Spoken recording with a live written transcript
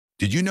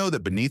Did you know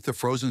that beneath the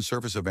frozen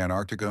surface of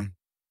Antarctica,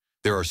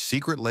 there are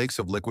secret lakes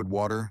of liquid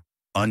water,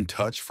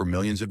 untouched for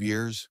millions of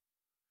years?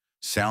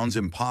 Sounds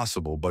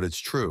impossible, but it's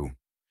true.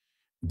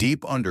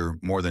 Deep under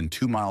more than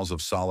 2 miles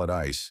of solid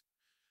ice,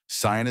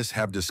 scientists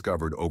have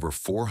discovered over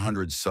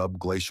 400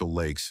 subglacial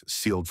lakes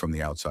sealed from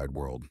the outside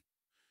world.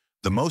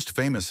 The most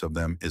famous of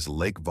them is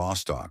Lake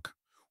Vostok,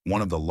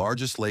 one of the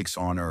largest lakes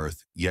on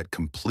Earth, yet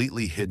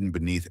completely hidden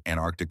beneath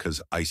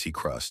Antarctica's icy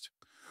crust.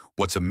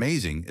 What's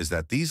amazing is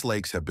that these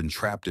lakes have been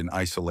trapped in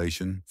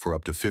isolation for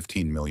up to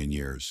 15 million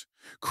years,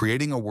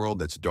 creating a world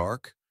that's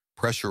dark,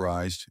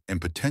 pressurized, and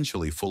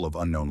potentially full of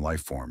unknown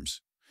life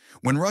forms.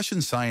 When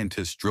Russian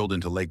scientists drilled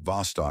into Lake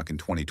Vostok in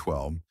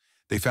 2012,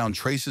 they found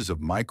traces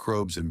of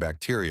microbes and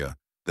bacteria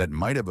that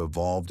might have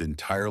evolved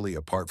entirely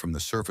apart from the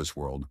surface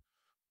world,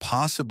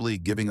 possibly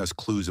giving us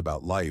clues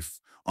about life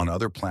on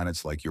other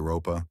planets like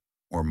Europa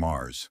or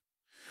Mars.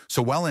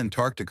 So while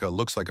Antarctica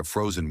looks like a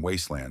frozen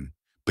wasteland,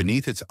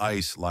 beneath its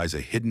ice lies a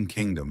hidden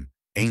kingdom,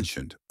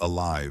 ancient,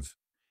 alive,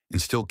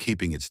 and still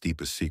keeping its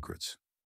deepest secrets.